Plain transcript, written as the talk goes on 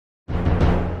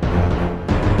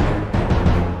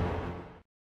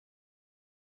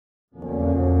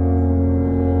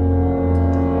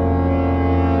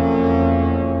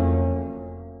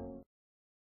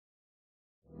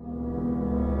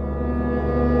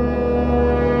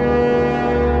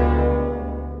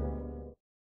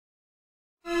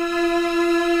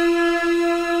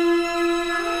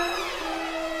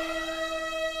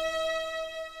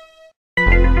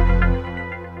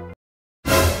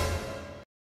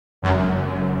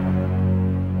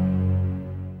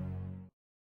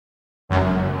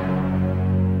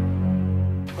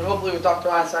hopefully with Dr.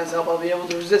 Einstein's help, I'll be able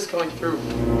to resist going through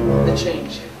the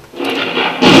change.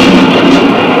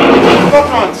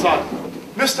 Dr. Einstein,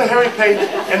 Mr. Harry Payne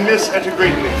and Miss Etta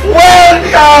Greatly.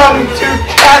 Welcome to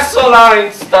Castle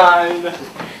Einstein.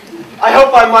 I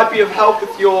hope I might be of help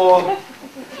with your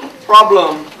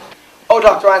problem. Oh,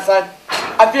 Dr. Einstein,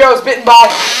 I fear I was bitten by...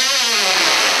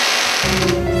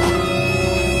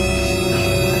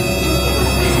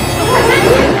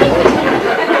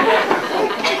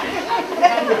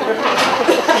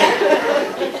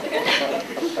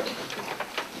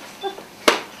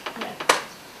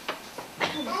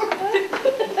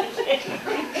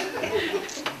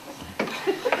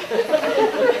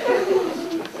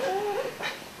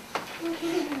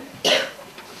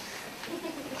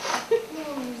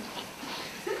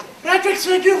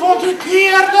 Said you wanted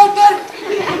here, Doctor?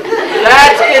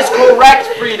 That is correct,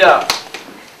 Frida.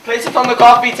 Place it on the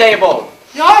coffee table.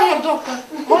 Yeah, Herr Doctor.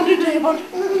 On the table.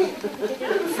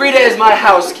 Frida is my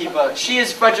housekeeper. She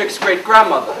is Frederick's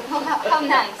great-grandmother. Oh, how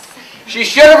nice. She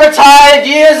should have retired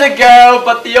years ago,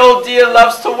 but the old dear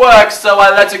loves to work, so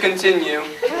I let her continue.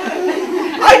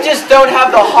 I just don't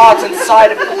have the heart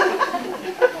inside of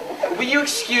it. Will you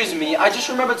excuse me? I just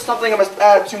remembered something I must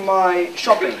add to my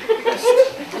shopping list.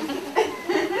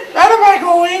 Where am I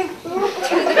going?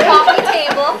 To the coffee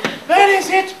table. Where is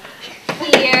it?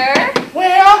 Here.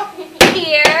 Where?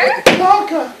 Here.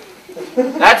 Doctor.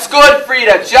 That's good,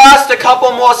 Frida. Just a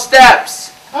couple more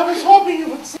steps. I was hoping you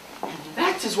would say.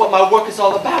 That is what my work is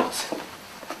all about.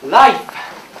 Life.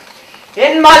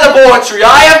 In my laboratory,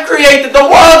 I have created the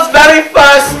world's very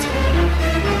first...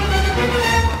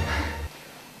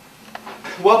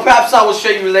 Well, perhaps I will show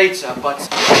you later, but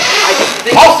I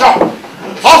think... Faster!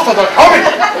 Faster, they're coming!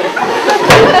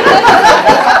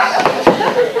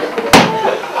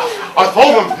 I saw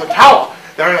them from the tower.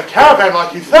 They're in a caravan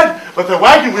like you said, but their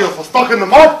wagon wheels are stuck in the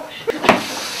mud.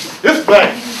 This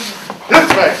way. This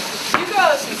way. You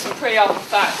got us in some pretty awful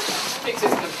facts.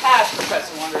 Fixes in the past,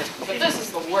 Professor Wonder, but this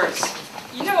is the worst.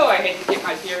 You know I hate to get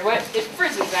my beard wet. It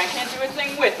frizzes and I can't do a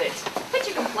thing with it. Quit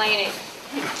you complaining.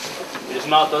 It is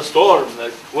not the storm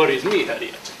that worries me,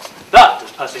 Harriet. That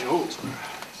is passing over.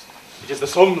 It is the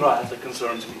sunrise that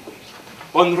concerns me.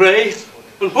 One ray,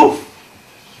 and poof,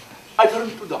 I turn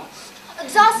to dust.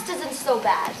 Dust isn't so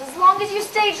bad, as long as you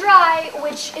stay dry,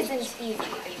 which isn't easy in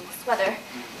this weather.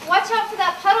 Watch out for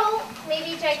that puddle.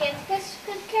 Maybe Giganticus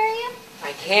could carry you?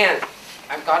 I can't.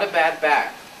 I've got a bad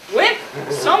back. Whip,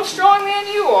 some strong man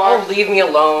you are. Oh, leave me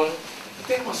alone. I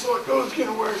think my sore throat's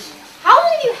getting worse. How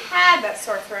long have you had that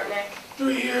sore throat, Nick?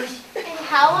 3 years. And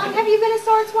how long have you been a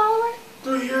sword swallower?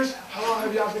 3 years. How long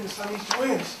have y'all been the Siamese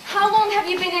twins? How long have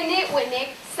you been a nitwit,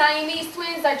 Nick? Siamese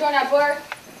twins are joined at birth.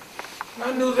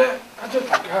 I knew that. I just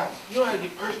forgot. You know how to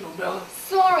get personal, Bella.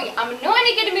 Sorry, I'm not in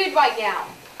a good mood right now.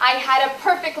 I had a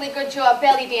perfectly good job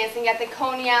belly dancing at the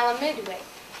Coney Island Midway.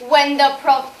 When the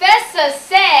professor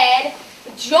said,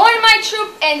 join my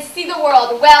troupe and see the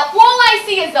world, well, all I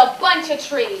see is a bunch of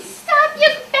trees. Stop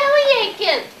your belly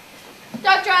aching.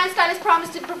 Dr. Einstein has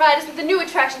promised to provide us with a new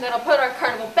attraction that'll put our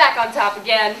carnival back on top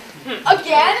again.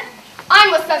 Again? I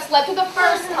must have slept for the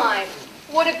first time.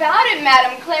 What about it,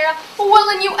 Madame Clara? Will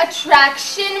a new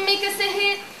attraction make us a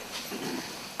hit?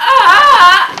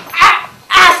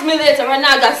 Ask me later, and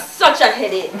I got such a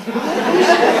headache.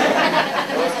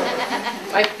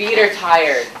 My feet are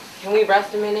tired. Can we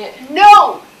rest a minute?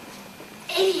 No!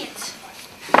 Idiot!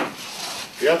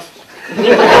 Yes?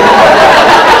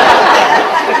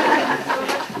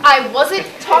 I wasn't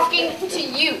talking to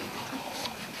you.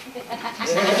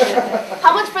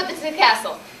 How much for the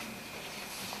castle?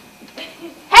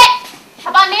 Hey! How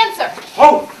about an answer?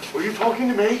 Oh, were you talking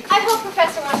to me? I hope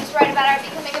Professor Wonder's right about our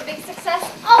becoming a big success.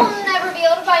 I'll never be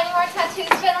able to buy any more tattoos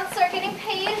if I don't start getting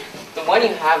paid. The one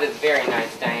you have is very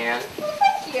nice, Diane. Well,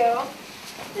 thank you.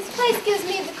 This place gives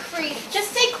me the creep.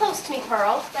 Just stay close to me,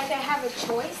 Pearl. Like I have a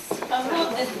choice. I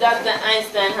hope this Dr.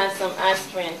 Einstein has some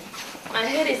aspirin. My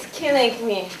head is killing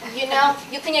me. You know,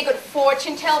 you think a good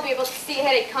fortune teller will be able to see a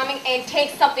headache coming and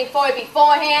take something for it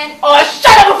beforehand? Oh,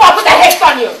 shut up before I put the hex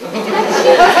on you!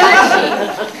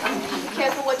 Be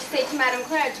careful what you say to Madame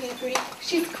Clara, too, pretty.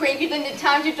 She's crankier than the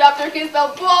time she dropped her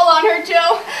Kisbell ball on her,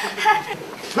 Joe.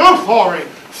 So sorry.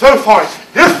 So sorry.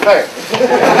 This way.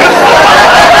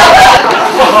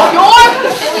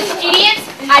 You're village idiots.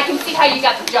 I can see how you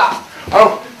got the job.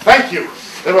 Oh, thank you.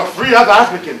 There were 3 other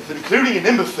applicants, including an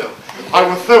imbecile. I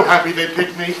was so happy they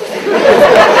picked me.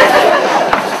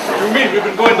 You mean we've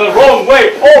been going the wrong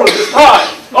way all this time?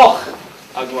 Oh,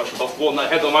 I knew I should have worn that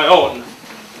head on my own.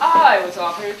 I was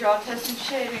offered a job testing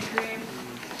shaving cream.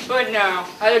 But no,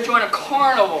 I had to join a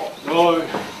carnival. Oh,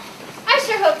 I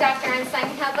sure hope Dr. Einstein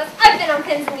can help us. I've been on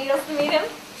pins and needles to meet him.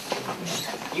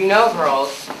 You know,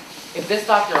 girls, if this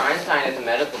Dr. Einstein is a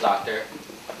medical doctor,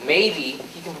 maybe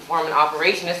he can perform an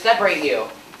operation to separate you.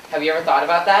 Have you ever thought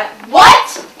about that?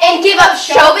 What? And give up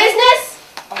show business?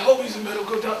 I hope he's a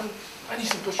medical doctor. I need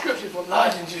some prescription for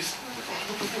lozenges.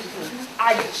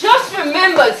 I just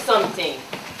remembered something.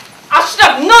 I should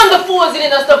have known the fools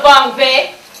in us the wrong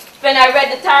way. When I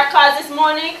read the tarot cards this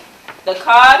morning, the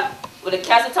card with the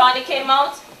Cassatoni came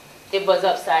out, it was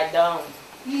upside down.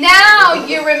 Now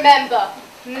you remember.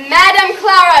 Madame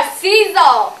Clara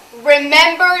Cecil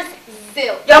remembers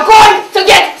Zil. You're going to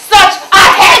get such a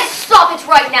head! Stop it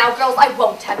right now, girls. I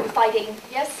won't have you fighting.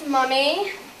 Yes,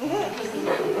 Mummy.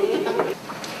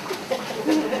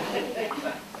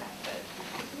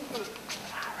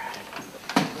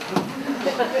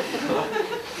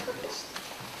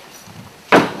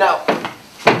 Now,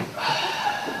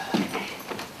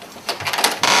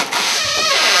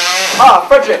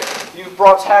 Frederick, you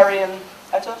brought Harry and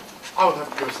Etta? I'll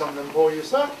have to go summon them for you,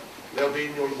 sir. They'll be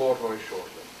in your laboratory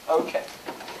shortly. Okay.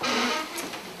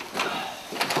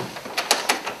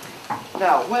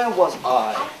 Now, where was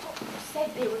I? You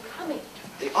said they were coming.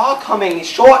 They are coming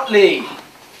shortly.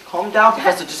 Calm down,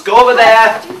 Professor. Just go over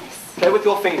there. Play with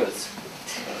your fingers.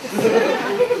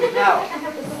 Now.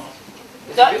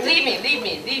 Don't, leave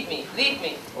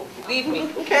me.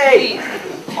 Okay. Please.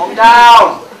 Calm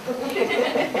down.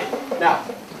 Now,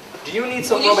 do you need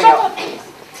some Will you rubbing shut up? up, please?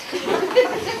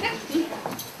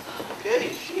 Okay,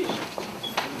 sheesh.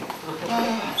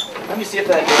 Let me see if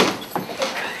they're here.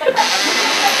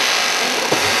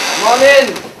 Come on in.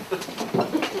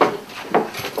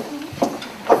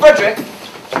 Frederick,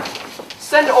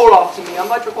 send Olaf to me. I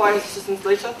might require his assistance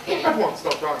later. At once,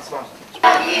 Dr. Einstein.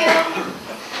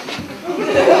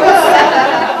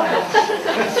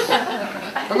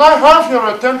 Can I have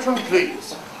your attention,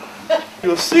 please?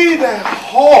 You see that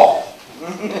hall?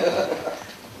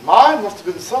 Mine must have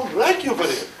been some wreck over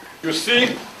there. You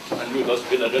see, I knew those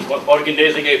villagers were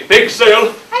organizing a big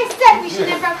sale. I said we should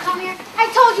never have come here. I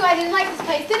told you I didn't like this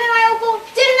place, didn't I, Opal?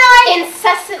 Didn't I?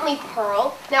 Incessantly,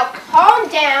 Pearl. Now calm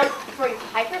down before you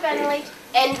hyperventilate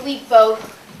and we both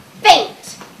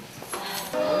faint.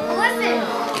 Listen.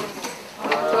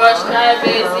 Crushed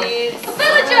bases,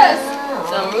 Villagers!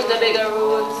 some rutabaga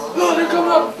roots, Oh, they're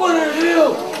coming up the foot of the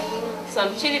hill.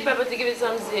 some chili pepper to give it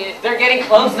some zip, They're getting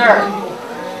closer.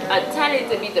 a tiny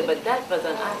little bit, but that was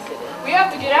an accident. We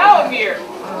have to get out of here.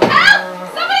 Help!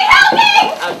 Somebody help me!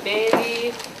 A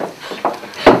baby.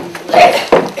 Please!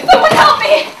 Someone help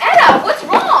me! Etta, what's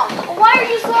wrong? Why are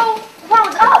you so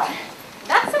wound up?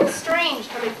 That sounds strange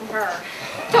coming from her.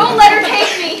 Don't let her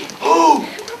take me. Who?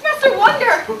 Professor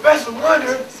Wonder. Professor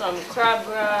Wonder? Some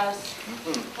crabgrass.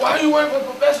 Why are you working for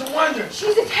Professor Wonder?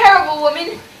 She's a terrible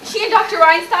woman. She and Dr.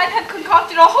 Einstein have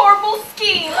concocted a horrible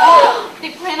scheme.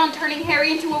 They plan on turning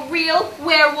Harry into a real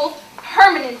werewolf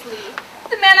permanently.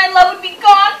 The man I love would be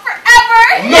gone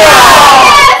forever. No!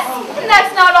 Yes! And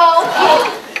that's not all.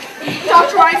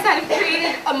 Dr. Einstein has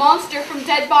created a monster from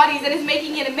dead bodies and is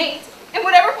making it a mate. And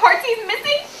whatever parts he's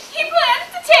missing, he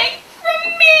plans to take from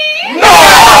me. No!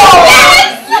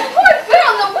 Yes! Poor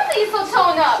girl, no wonder he's so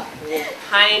torn up.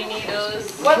 Pine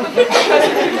needles. What would the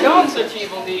professor do done such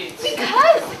evil deeds?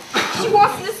 Because she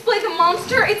wants to display the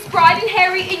monster, its bride and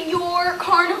Harry, in your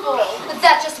carnival. But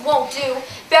that just won't do.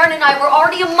 Baron and I were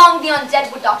already among the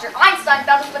undead when Dr. Einstein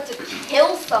found us but to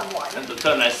kill someone. And to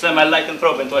turn a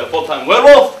semi-lycanthrope into a full-time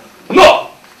werewolf? No!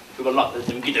 We will not let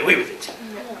them get away with it.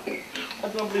 I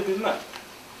don't believe we've met.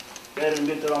 They're in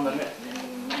winter on the net.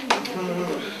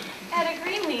 At a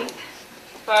Greenleaf.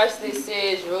 Parsley,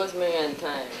 sage, rosemary, and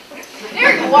thyme.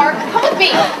 There you are. Come with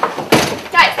me.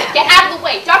 Guys, get out of the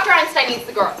way. Dr. Einstein needs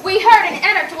the girl. We heard and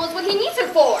Anna told us what he needs her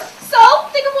for. So,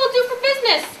 think of what we'll do for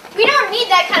business. We don't need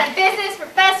that kind of business,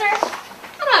 Professor.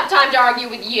 I don't have time to argue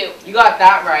with you. You got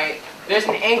that right. There's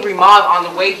an angry mob on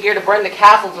the way here to burn the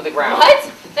castle to the ground. What?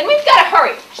 Then we've got to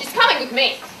hurry. She's coming with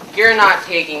me. You're not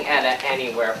taking Etta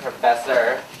anywhere,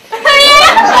 Professor. And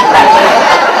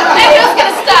who's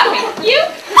going to stop me? You?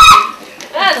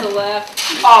 That's a laugh.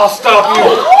 I'll stop you!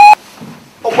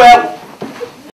 Oh, well,